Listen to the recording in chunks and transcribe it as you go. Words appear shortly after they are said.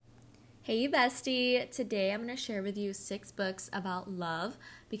Hey bestie! Today I'm going to share with you 6 books about love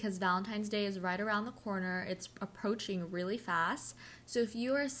because Valentine's Day is right around the corner. It's approaching really fast. So if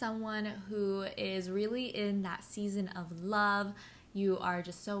you are someone who is really in that season of love, you are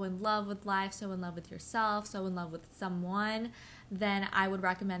just so in love with life, so in love with yourself, so in love with someone, then I would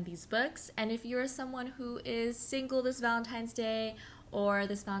recommend these books. And if you're someone who is single this Valentine's Day or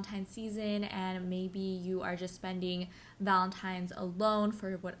this Valentine's season and maybe you are just spending Valentine's alone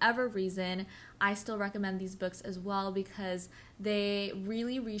for whatever reason, I still recommend these books as well because they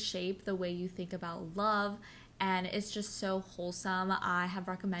really reshape the way you think about love and it's just so wholesome. I have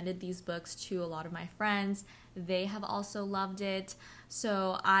recommended these books to a lot of my friends. They have also loved it.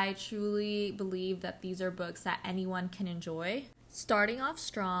 So I truly believe that these are books that anyone can enjoy. Starting off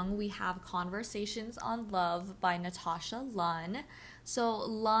strong, we have Conversations on Love by Natasha Lunn. So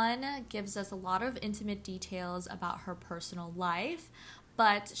Lunn gives us a lot of intimate details about her personal life,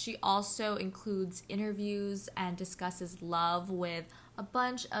 but she also includes interviews and discusses love with a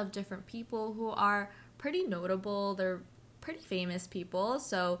bunch of different people who are pretty notable. They're pretty famous people.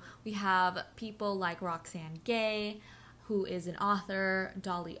 So we have people like Roxane Gay, who is an author,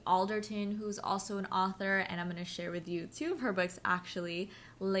 Dolly Alderton, who's also an author, and I'm going to share with you 2 of her books actually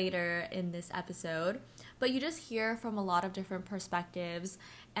later in this episode. But you just hear from a lot of different perspectives,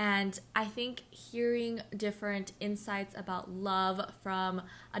 and I think hearing different insights about love from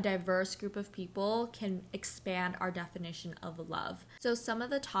a diverse group of people can expand our definition of love. So some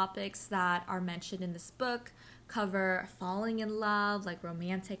of the topics that are mentioned in this book cover falling in love, like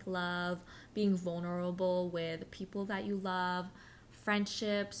romantic love, being vulnerable with people that you love,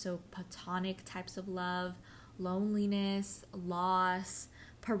 friendship, so platonic types of love, loneliness, loss,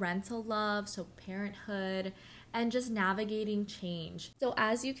 parental love, so parenthood, and just navigating change. So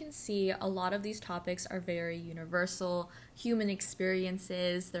as you can see, a lot of these topics are very universal, human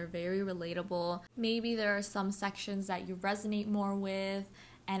experiences, they're very relatable. Maybe there are some sections that you resonate more with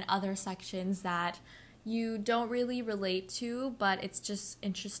and other sections that you don't really relate to, but it's just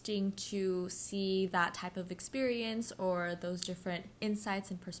interesting to see that type of experience or those different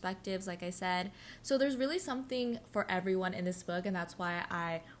insights and perspectives, like I said. So there's really something for everyone in this book, and that's why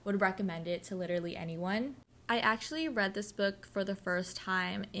I would recommend it to literally anyone. I actually read this book for the first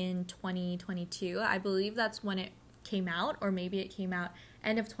time in 2022. I believe that's when it came out, or maybe it came out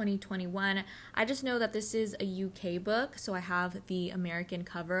end of 2021. I just know that this is a UK book, so I have the American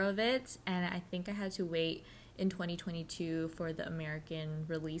cover of it, and I think I had to wait in 2022 for the American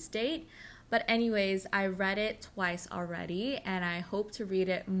release date. But anyways, I read it twice already, and I hope to read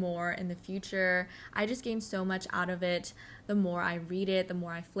it more in the future. I just gained so much out of it. The more I read it, the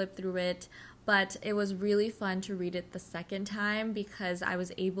more I flip through it. But it was really fun to read it the second time because I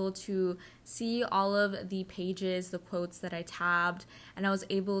was able to see all of the pages, the quotes that I tabbed, and I was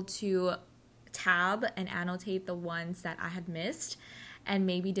able to tab and annotate the ones that I had missed and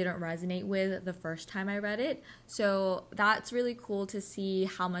maybe didn't resonate with the first time I read it. So that's really cool to see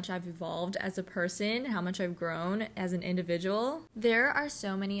how much I've evolved as a person, how much I've grown as an individual. There are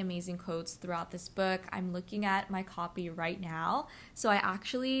so many amazing quotes throughout this book. I'm looking at my copy right now. So I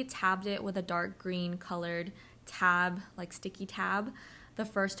actually tabbed it with a dark green colored tab, like sticky tab, the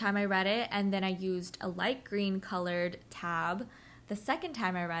first time I read it, and then I used a light green colored tab the second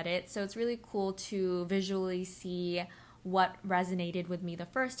time I read it. So it's really cool to visually see what resonated with me the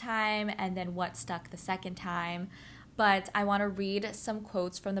first time and then what stuck the second time. But I want to read some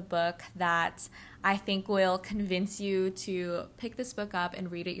quotes from the book that I think will convince you to pick this book up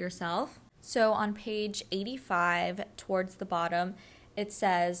and read it yourself. So on page 85, towards the bottom, it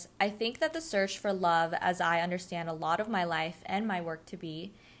says, "I think that the search for love, as I understand a lot of my life and my work to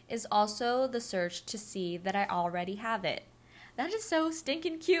be, is also the search to see that I already have it." That is so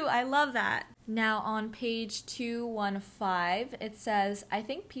stinking cute. I love that. Now on page 215, it says, "I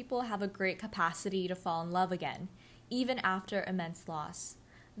think people have a great capacity to fall in love again, even after immense loss.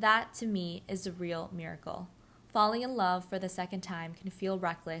 That, to me, is a real miracle. Falling in love for the second time can feel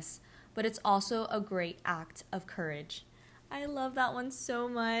reckless, but it's also a great act of courage." I love that one so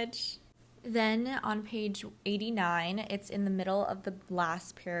much. Then on page 89, it's in the middle of the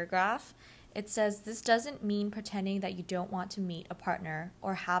last paragraph. It says, "This doesn't mean pretending that you don't want to meet a partner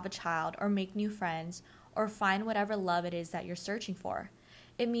or have a child or make new friends or find whatever love it is that you're searching for.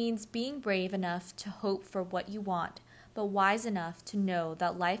 It means being brave enough to hope for what you want, but wise enough to know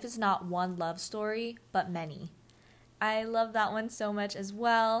that life is not one love story, but many." I love that one so much as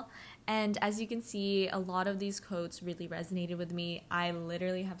well. And as you can see, a lot of these quotes really resonated with me. I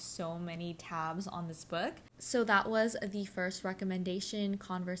literally have so many tabs on this book. So that was the first recommendation,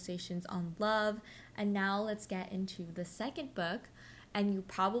 Conversations on Love. And now let's get into the second book. And you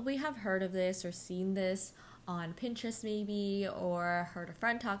probably have heard of this or seen this on Pinterest maybe, or heard a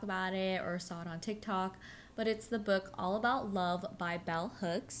friend talk about it, or saw it on TikTok. But it's the book All About Love by Bell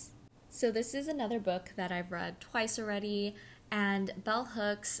Hooks. So this is another book that I've read twice already, and Bell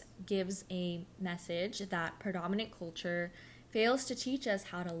Hooks gives a message that predominant culture fails to teach us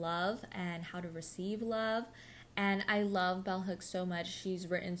how to love and how to receive love. And I love Bell Hooks so much. She's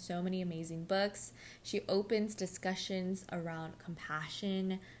written so many amazing books. She opens discussions around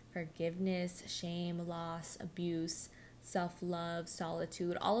compassion, forgiveness, shame, loss, abuse, self-love,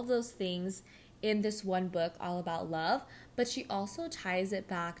 solitude, all of those things in this one book all about love. But she also ties it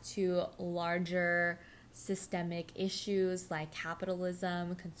back to larger systemic issues like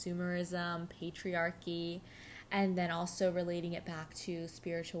capitalism, consumerism, patriarchy, and then also relating it back to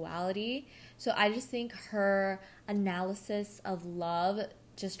spirituality. So I just think her analysis of love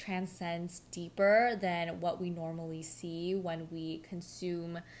just transcends deeper than what we normally see when we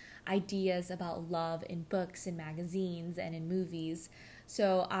consume ideas about love in books and magazines and in movies.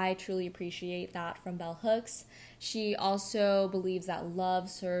 So I truly appreciate that from Bell Hooks. She also believes that love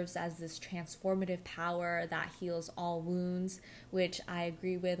serves as this transformative power that heals all wounds, which I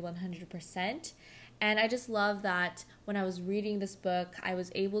agree with 100%. And I just love that when I was reading this book, I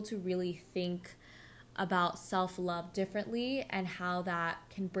was able to really think about self-love differently and how that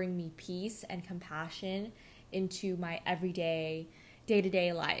can bring me peace and compassion into my everyday,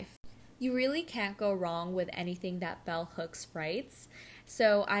 day-to-day life. You really can't go wrong with anything that Bell Hooks writes.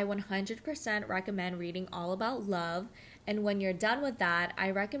 So I 100% recommend reading All About Love. And when you're done with that,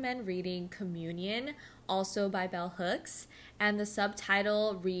 I recommend reading Communion, also by Bell Hooks. And the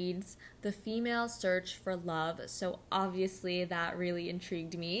subtitle reads, The Female Search for Love. So obviously that really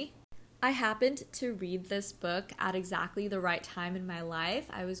intrigued me. I happened to read this book at exactly the right time in my life.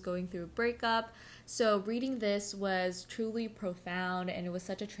 I was going through a breakup, so reading this was truly profound, and it was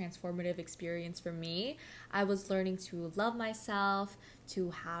such a transformative experience for me. I was learning to love myself, to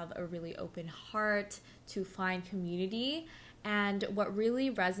have a really open heart, to find community, and what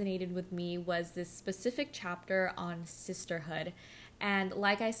really resonated with me was this specific chapter on sisterhood. And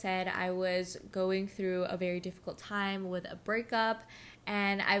like I said, I was going through a very difficult time with a breakup,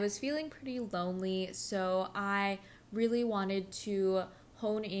 and I was feeling pretty lonely, so I really wanted to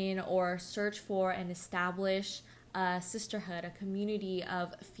hone in or search for and establish a sisterhood, a community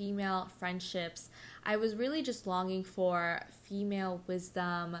of female friendships. I was really just longing for female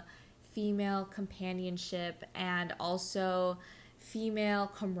wisdom, female companionship, and also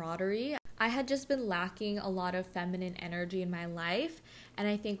female camaraderie. I had just been lacking a lot of feminine energy in my life, and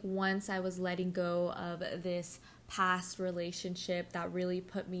I think once I was letting go of this past relationship that really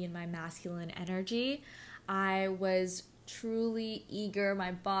put me in my masculine energy, I was truly eager.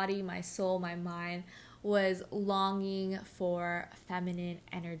 My body, my soul, my mind was longing for feminine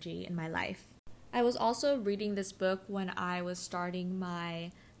energy in my life. I was also reading this book when I was starting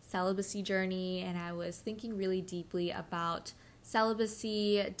my celibacy journey, and I was thinking really deeply about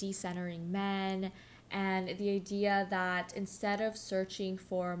celibacy, decentering men, and the idea that instead of searching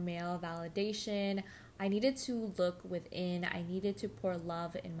for male validation, I needed to look within. I needed to pour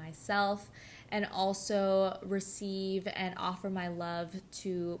love in myself and also receive and offer my love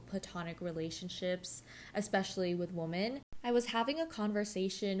to platonic relationships, especially with women. I was having a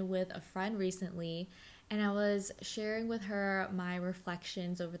conversation with a friend recently, and I was sharing with her my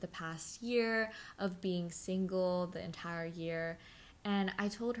reflections over the past year of being single the entire year. And I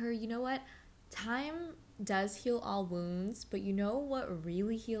told her, you know what? Time does heal all wounds, but you know what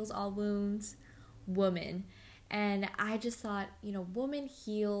really heals all wounds? Woman. And I just thought, women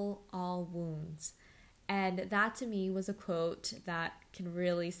heal all wounds. And that to me was a quote that can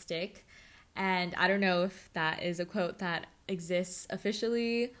really stick. And I don't know if that is a quote that exists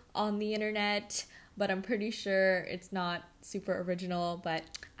officially on the internet, but I'm pretty sure it's not super original, but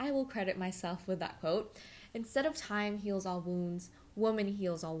I will credit myself with that quote. Instead of time heals all wounds, woman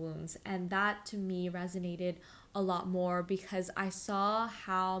heals all wounds. And that to me resonated a lot more because I saw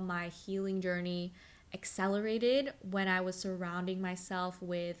how my healing journey accelerated when I was surrounding myself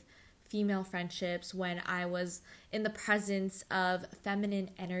with female friendships, when I was in the presence of feminine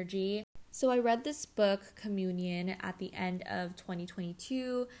energy. So I read this book, Communion, at the end of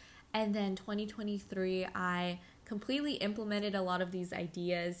 2022, and then 2023, I completely implemented a lot of these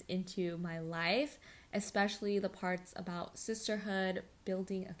ideas into my life, especially the parts about sisterhood,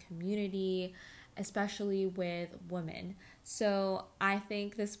 building a community, especially with women. So I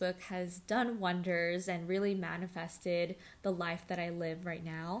think this book has done wonders and really manifested the life that I live right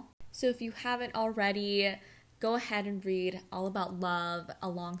now. So if you haven't already, go ahead and read All About Love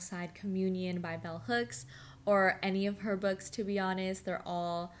alongside Communion by Bell Hooks, or any of her books, to be honest. They're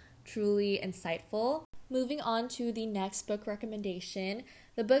all truly insightful. Moving on to the next book recommendation.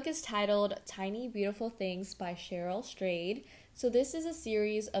 The book is titled Tiny Beautiful Things by Cheryl Strayed. So this is a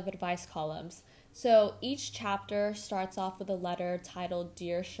series of advice columns. So each chapter starts off with a letter titled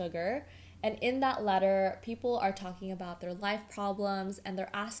Dear Sugar. And in that letter, people are talking about their life problems and they're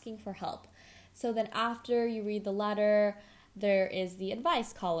asking for help. So then after you read the letter, there is the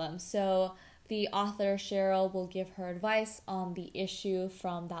advice column. So the author, Cheryl, will give her advice on the issue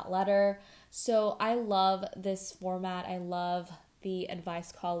from that letter. So I love this format. I love the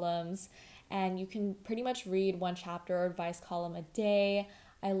advice columns. And you can pretty much read one chapter or advice column a day.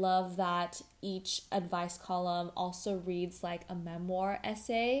 I love that each advice column also reads like a memoir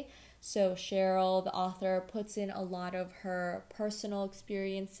essay. So Cheryl, the author, puts in a lot of her personal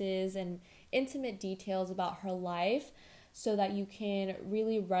experiences and intimate details about her life so that you can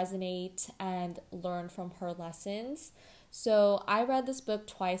really resonate and learn from her lessons. So I read this book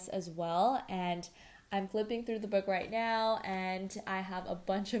twice as well, and I'm flipping through the book right now and I have a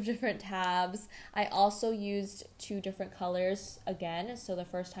bunch of different tabs. I also used 2 different colors again. So the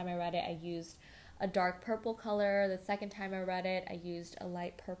first time I read it, I used a dark purple color. The second time I read it, I used a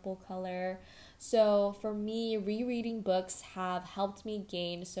light purple color. So for me, rereading books have helped me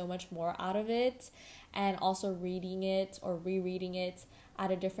gain so much more out of it, and also reading it or rereading it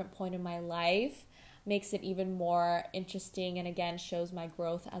at a different point in my life makes it even more interesting and again shows my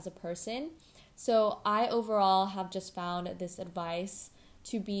growth as a person. So I overall have just found this advice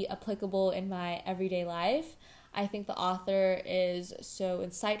to be applicable in my everyday life. I think the author is so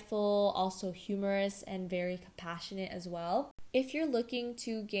insightful, also humorous, and very compassionate as well. If you're looking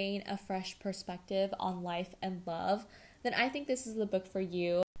to gain a fresh perspective on life and love, then I think this is the book for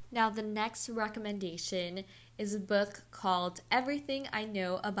you. Now, the next recommendation is a book called Everything I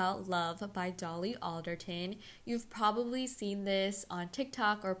Know About Love by Dolly Alderton. You've probably seen this on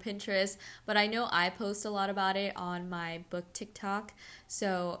TikTok or Pinterest, but I know I post a lot about it on my book TikTok.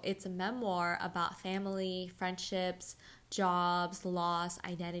 So it's a memoir about family, friendships, jobs, loss,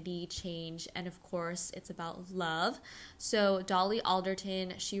 identity, change, and of course, it's about love. So Dolly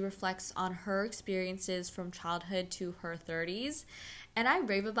Alderton, she reflects on her experiences from childhood to her 30s. And I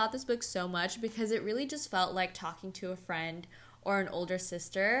rave about this book so much because it really just felt like talking to a friend or an older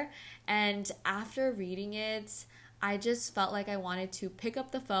sister. And after reading it, I just felt like I wanted to pick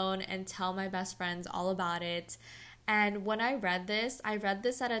up the phone and tell my best friends all about it. And when I read this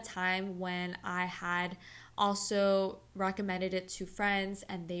at a time when I had also recommended it to friends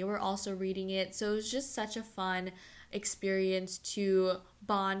and they were also reading it. So it was just such a fun experience to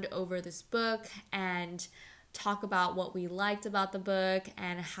bond over this book and talk about what we liked about the book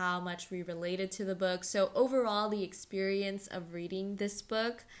and how much we related to the book. So overall, the experience of reading this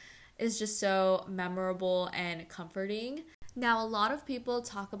book is just so memorable and comforting. Now, a lot of people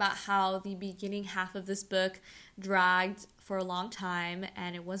talk about how the beginning half of this book dragged for a long time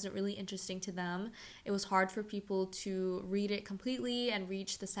and it wasn't really interesting to them. It was hard for people to read it completely and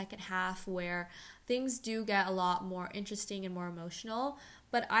reach the second half where things do get a lot more interesting and more emotional.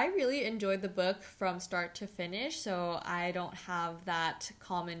 But I really enjoyed the book from start to finish, so I don't have that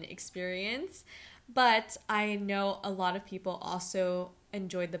common experience. But I know a lot of people also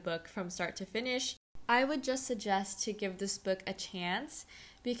enjoyed the book from start to finish. I would just suggest to give this book a chance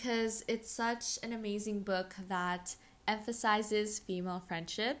because it's such an amazing book that emphasizes female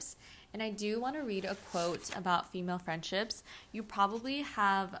friendships. And I do want to read a quote about female friendships. You probably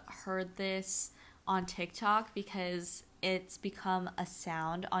have heard this on TikTok because it's become a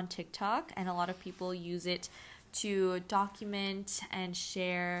sound on TikTok and a lot of people use it to document and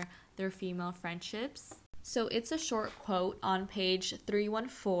share their female friendships. So it's a short quote on page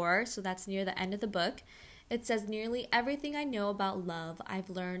 314, so that's near the end of the book. It says, "Nearly everything I know about love I've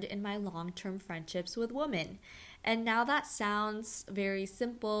learned in my long-term friendships with women." And now that sounds very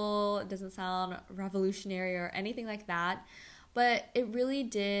simple, it doesn't sound revolutionary or anything like that, but it really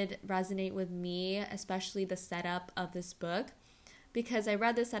did resonate with me, especially the setup of this book, because I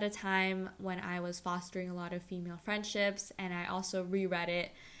read this at a time when I was fostering a lot of female friendships, and I also reread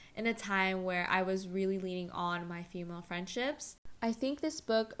it in a time where I was really leaning on my female friendships. I think this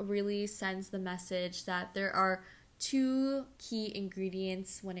book really sends the message that there are 2 key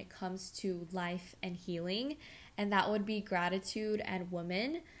ingredients when it comes to life and healing, and that would be gratitude and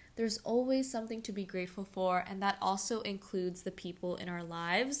women. There's always something to be grateful for, and that also includes the people in our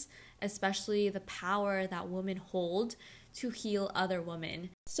lives, especially the power that women hold to heal other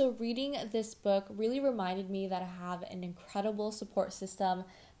women. So reading this book really reminded me that I have an incredible support system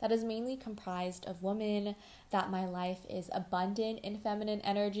that is mainly comprised of women, that my life is abundant in feminine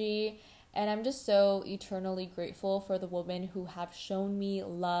energy, And I'm just so eternally grateful for the women who have shown me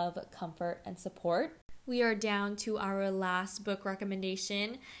love, comfort, and support. We are down to our last book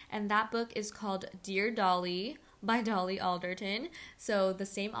recommendation, and that book is called Dear Dolly by Dolly Alderton. So the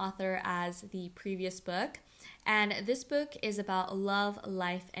same author as the previous book. And this book is about love,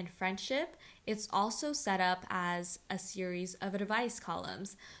 life, and friendship. It's also set up as a series of advice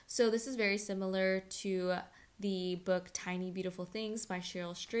columns. So this is very similar to the book Tiny Beautiful Things by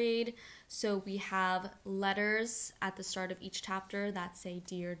Cheryl Strayed. So we have letters at the start of each chapter that say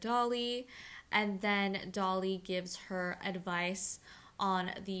Dear Dolly, and then Dolly gives her advice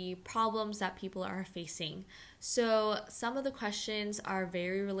on the problems that people are facing. So some of the questions are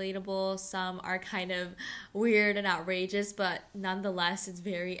very relatable, some are kind of weird and outrageous, but nonetheless it's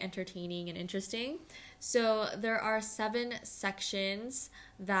very entertaining and interesting. So there are 7 sections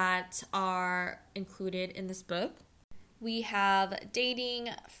that are included in this book. We have dating,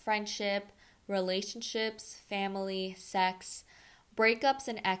 friendship, relationships, family, sex, breakups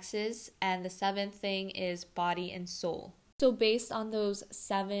and exes, and the 7th thing is body and soul. So based on those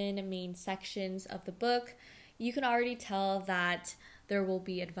 7 main sections of the book, you can already tell that there will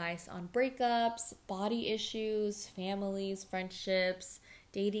be advice on breakups, body issues, families, friendships,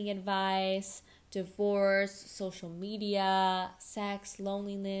 dating advice, divorce, social media, sex,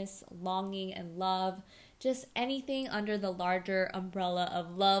 loneliness, longing, and love. Just anything under the larger umbrella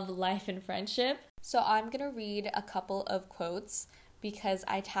of love, life, and friendship. So I'm going to read a couple of quotes because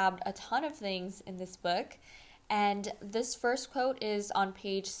I tabbed a ton of things in this book. And this first quote is on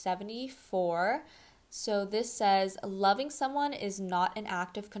page 74. So this says, "Loving someone is not an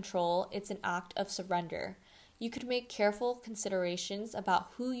act of control, it's an act of surrender. You could make careful considerations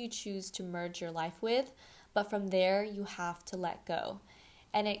about who you choose to merge your life with, but from there you have to let go."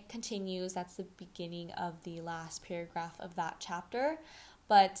 And it continues, that's the beginning of the last paragraph of that chapter.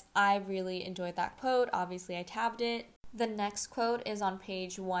 But I really enjoyed that quote. Obviously, I tabbed it. The next quote is on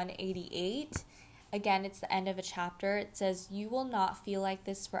page 188. Again, it's the end of a chapter. It says, "You will not feel like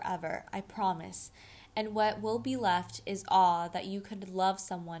this forever, I promise. And what will be left is awe that you could love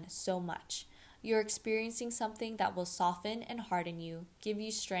someone so much. You're experiencing something that will soften and harden you, give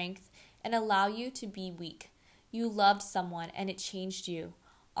you strength, and allow you to be weak. You loved someone and it changed you.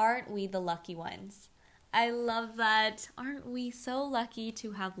 Aren't we the lucky ones?" I love that. Aren't we so lucky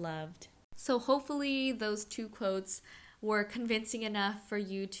to have loved? So hopefully those 2 quotes were convincing enough for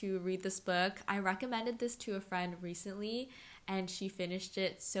you to read this book. I recommended this to a friend recently and she finished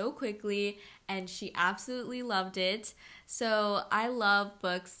it so quickly and she absolutely loved it. So I love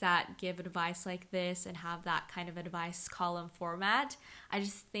books that give advice like this and have that kind of advice column format. I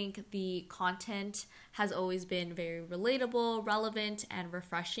just think the content has always been very relatable, relevant, and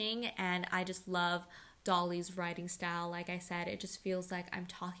refreshing, and I just love Dolly's writing style. Like I said, it just feels like I'm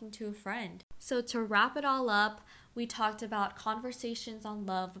talking to a friend. So to wrap it all up, we talked about Conversations on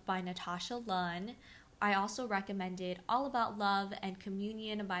Love by Natasha Lunn. I also recommended All About Love and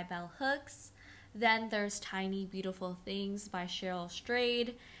Communion by Bell Hooks. Then there's Tiny Beautiful Things by Cheryl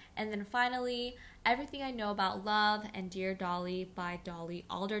Strayed. And then finally, Everything I Know About Love and Dear Dolly by Dolly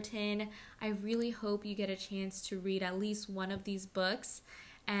Alderton. I really hope you get a chance to read at least one of these books,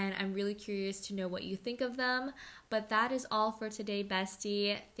 and I'm really curious to know what you think of them. But that is all for today,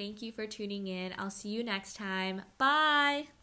 bestie. Thank you for tuning in. I'll see you next time. Bye!